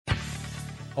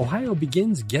Ohio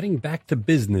begins getting back to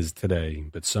business today,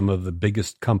 but some of the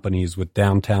biggest companies with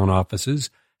downtown offices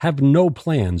have no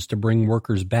plans to bring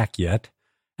workers back yet,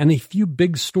 and a few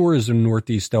big stores in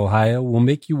Northeast Ohio will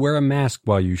make you wear a mask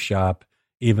while you shop,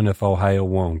 even if Ohio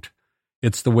won't.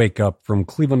 It's the Wake Up from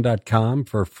Cleveland.com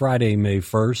for Friday, May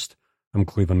 1st. I'm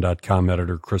Cleveland.com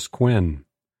editor Chris Quinn.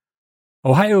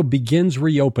 Ohio begins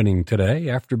reopening today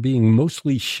after being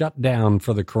mostly shut down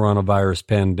for the coronavirus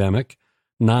pandemic.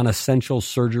 Non-essential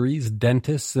surgeries,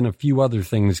 dentists, and a few other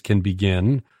things can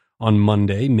begin. On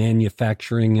Monday,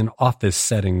 manufacturing and office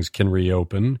settings can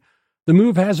reopen. The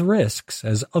move has risks,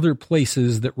 as other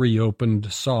places that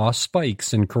reopened saw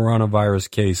spikes in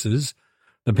coronavirus cases.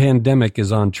 The pandemic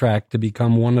is on track to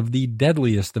become one of the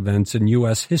deadliest events in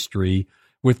U.S. history,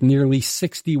 with nearly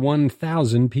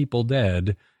 61,000 people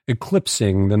dead,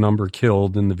 eclipsing the number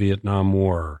killed in the Vietnam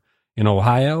War. In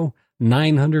Ohio,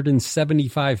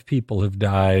 975 people have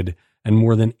died, and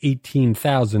more than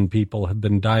 18,000 people have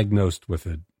been diagnosed with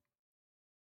it.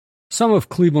 Some of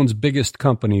Cleveland's biggest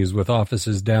companies with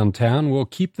offices downtown will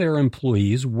keep their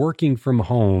employees working from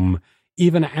home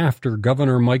even after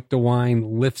Governor Mike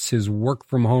DeWine lifts his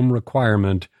work-from-home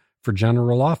requirement for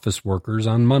general office workers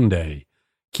on Monday.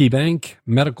 KeyBank,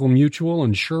 Medical Mutual,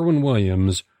 and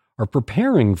Sherwin-Williams are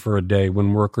preparing for a day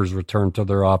when workers return to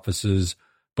their offices,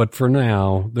 but for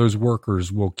now, those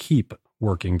workers will keep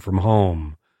working from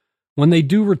home. When they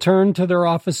do return to their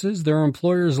offices, their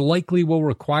employers likely will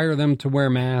require them to wear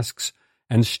masks,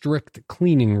 and strict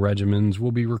cleaning regimens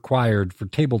will be required for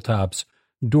tabletops,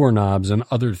 doorknobs, and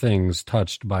other things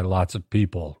touched by lots of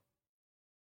people.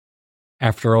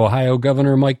 After Ohio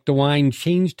Governor Mike DeWine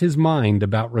changed his mind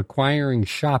about requiring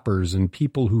shoppers and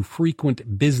people who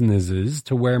frequent businesses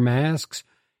to wear masks,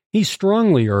 he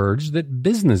strongly urged that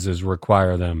businesses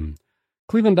require them.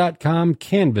 Cleveland.com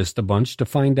canvassed a bunch to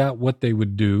find out what they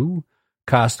would do.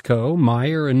 Costco,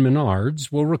 Meijer, and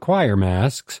Menards will require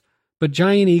masks, but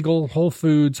Giant Eagle, Whole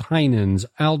Foods, Heinen's,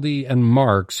 Aldi, and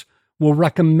Mark's will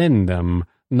recommend them,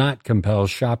 not compel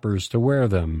shoppers to wear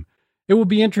them. It will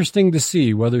be interesting to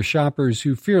see whether shoppers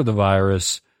who fear the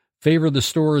virus favor the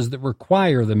stores that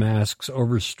require the masks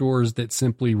over stores that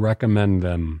simply recommend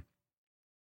them.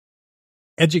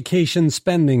 Education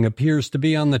spending appears to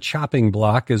be on the chopping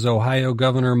block as Ohio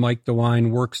Governor Mike DeWine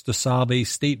works to solve a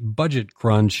state budget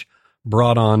crunch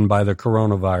brought on by the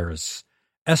coronavirus.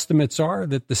 Estimates are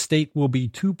that the state will be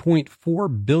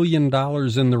 $2.4 billion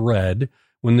in the red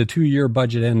when the two-year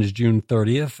budget ends June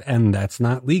 30th, and that's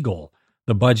not legal.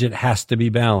 The budget has to be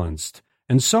balanced,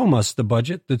 and so must the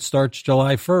budget that starts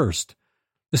July 1st.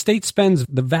 The state spends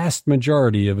the vast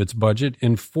majority of its budget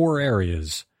in four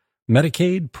areas: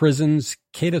 Medicaid, prisons,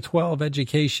 K-12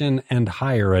 education, and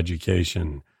higher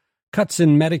education. Cuts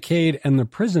in Medicaid and the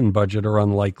prison budget are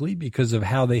unlikely because of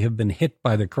how they have been hit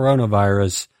by the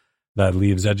coronavirus. That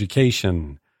leaves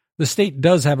education. The state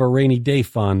does have a rainy day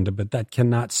fund, but that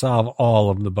cannot solve all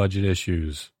of the budget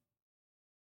issues.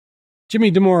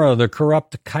 Jimmy DeMora, the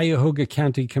corrupt Cuyahoga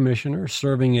County Commissioner,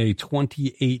 serving a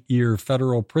 28-year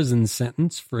federal prison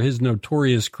sentence for his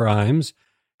notorious crimes,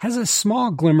 has a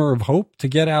small glimmer of hope to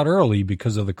get out early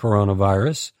because of the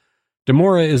coronavirus.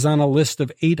 DeMora is on a list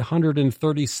of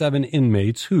 837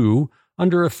 inmates who,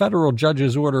 under a federal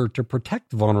judge's order to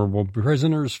protect vulnerable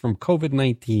prisoners from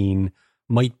COVID-19,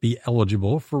 might be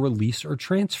eligible for release or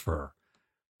transfer.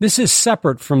 This is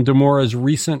separate from DeMora's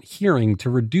recent hearing to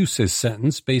reduce his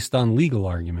sentence based on legal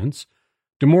arguments.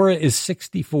 DeMora is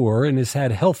 64 and has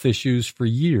had health issues for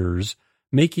years,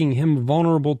 making him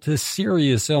vulnerable to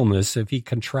serious illness if he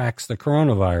contracts the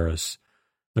coronavirus.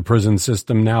 The prison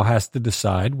system now has to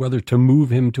decide whether to move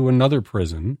him to another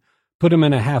prison, put him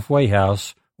in a halfway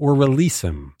house, or release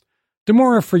him.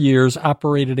 DeMora for years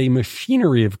operated a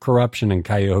machinery of corruption in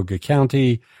Cuyahoga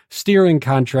County, steering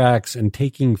contracts and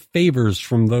taking favors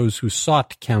from those who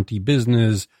sought county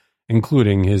business,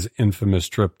 including his infamous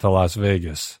trip to Las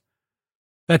Vegas.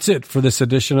 That's it for this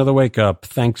edition of The Wake Up.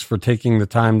 Thanks for taking the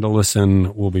time to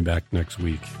listen. We'll be back next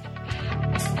week.